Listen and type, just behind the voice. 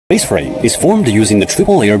Base frame is formed using the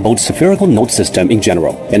triple-layer bolt spherical node system in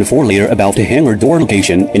general, and 4-layer above the hangar door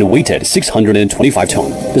location and weighted 625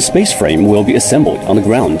 ton. The space frame will be assembled on the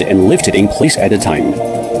ground and lifted in place at a time.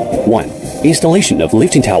 1. Installation of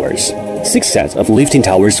lifting towers. 6 sets of lifting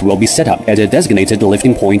towers will be set up at the designated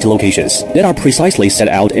lifting point locations that are precisely set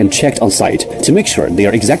out and checked on site to make sure they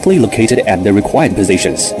are exactly located at the required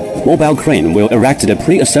positions. Mobile crane will erect the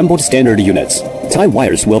pre-assembled standard units. Tie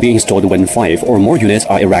wires will be installed when 5 or more units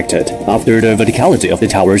are erected. After the verticality of the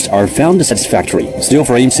towers are found satisfactory, steel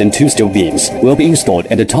frames and 2 steel beams will be installed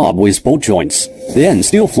at the top with bolt joints. Then,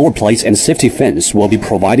 steel floor plates and safety fins will be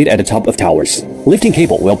provided at the top of towers. Lifting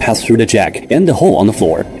cable will pass through the jack and the hole on the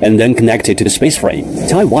floor, and then connected to the space frame.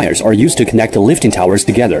 Tie wires are used to connect the lifting towers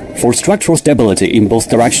together for structural stability in both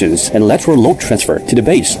directions and lateral load transfer to the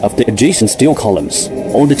base of the adjacent steel columns.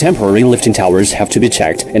 All the temporary lifting towers have to be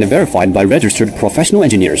checked and verified by registered professional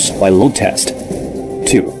engineers by load test.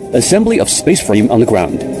 2. Assembly of space frame on the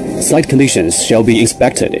ground. Site conditions shall be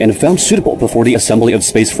inspected and found suitable before the assembly of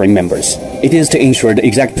space frame members. It is to ensure the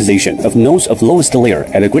exact position of nodes of lowest layer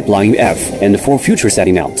at a grid line F and for future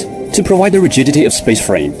setting out. To provide the rigidity of space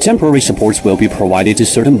frame, temporary supports will be provided to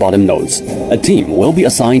certain bottom nodes. A team will be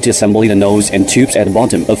assigned to assembly the nodes and tubes at the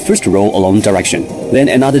bottom of first row along direction. Then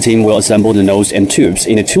another team will assemble the nodes and tubes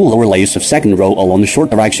in the 2 lower layers of second row along the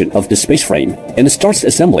short direction of the space frame, and starts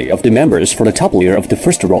assembly of the members for the top layer of the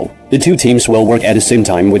first row. The 2 teams will work at the same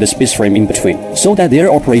time with the space frame in between, so that their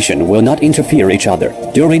operation will not interfere each other.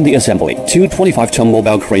 During the assembly, 2 25-ton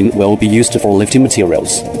mobile crane will be used for lifting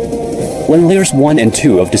materials. When layers 1 and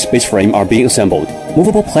 2 of the space frame are being assembled,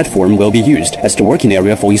 movable platform will be used as the working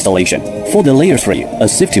area for installation. For the layer 3, a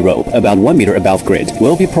safety rope about 1 meter above grid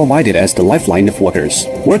will be provided as the lifeline of workers.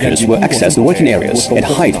 Workers will access the working areas at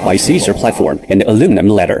height by scissor platform and aluminum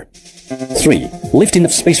ladder. 3. Lifting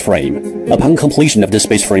of space frame. Upon completion of the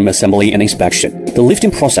space frame assembly and inspection, the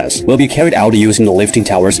lifting process will be carried out using the lifting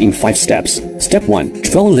towers in 5 steps. Step 1.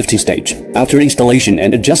 Trial lifting stage. After installation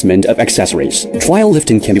and adjustment of accessories, trial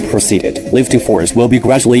lifting can be proceeded. Lifting force will be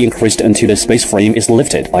gradually increased until the space frame is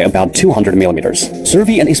lifted by about 200 mm.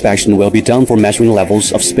 Survey and inspection will be done for measuring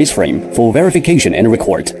levels of space frame for verification and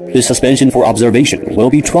record. The suspension for observation will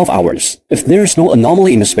be 12 hours. If there is no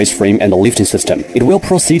anomaly in the space frame and the lifting system, it will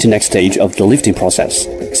proceed to next stage of the lifting process.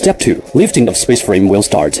 Step 2. Lifting of space frame will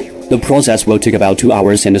start. The process will take about 2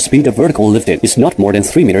 hours and the speed of vertical lifting is not more than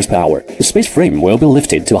 3 meters per hour. The space frame will be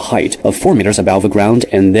lifted to a height of 4 meters above the ground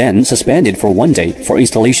and then suspended for 1 day for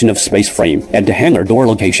installation of space frame at the hangar door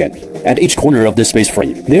location. At each corner of the space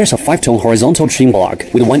frame, there's a 5-ton horizontal chain block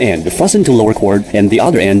with one end fastened to lower cord and the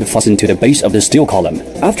other end fastened to the base of the steel column.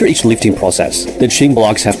 After each lifting process, the chain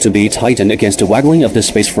blocks have to be tightened against the waggling of the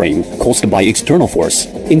space frame caused by external force.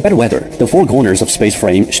 In bad weather, the 4 corners of space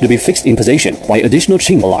frame should be fixed in position by additional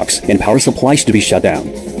chain blocks and power supply should be shut down.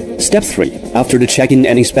 Step 3. After the checking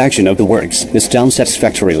and inspection of the works is done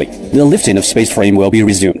satisfactorily, the lifting of space frame will be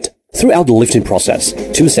resumed. Throughout the lifting process,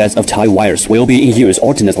 2 sets of tie wires will be in use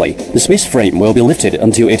alternately. The space frame will be lifted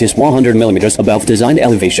until it is 100 mm above designed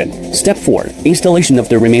elevation. Step 4. Installation of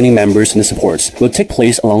the remaining members and supports will take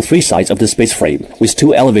place along 3 sides of the space frame, with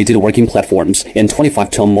 2 elevated working platforms and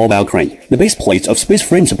 25-ton mobile crane. The base plates of space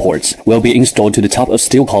frame supports will be installed to the top of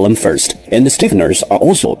steel column first, and the stiffeners are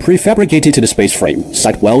also prefabricated to the space frame.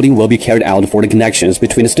 Site welding will be carried out for the connections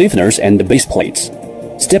between the stiffeners and the base plates.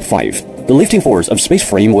 Step 5. The lifting force of space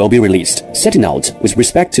frame will be released. Setting out with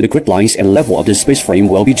respect to the grid lines and level of the space frame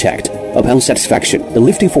will be checked. Upon satisfaction, the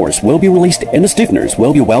lifting force will be released and the stiffeners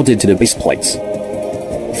will be welded to the base plates.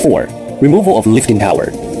 4. Removal of lifting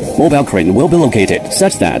tower. Mobile crane will be located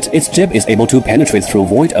such that its tip is able to penetrate through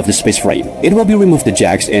void of the space frame. It will be remove the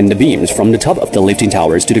jacks and the beams from the top of the lifting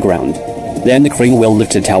towers to the ground. Then the crane will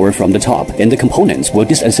lift the tower from the top and the components will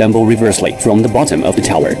disassemble reversely from the bottom of the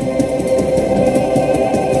tower.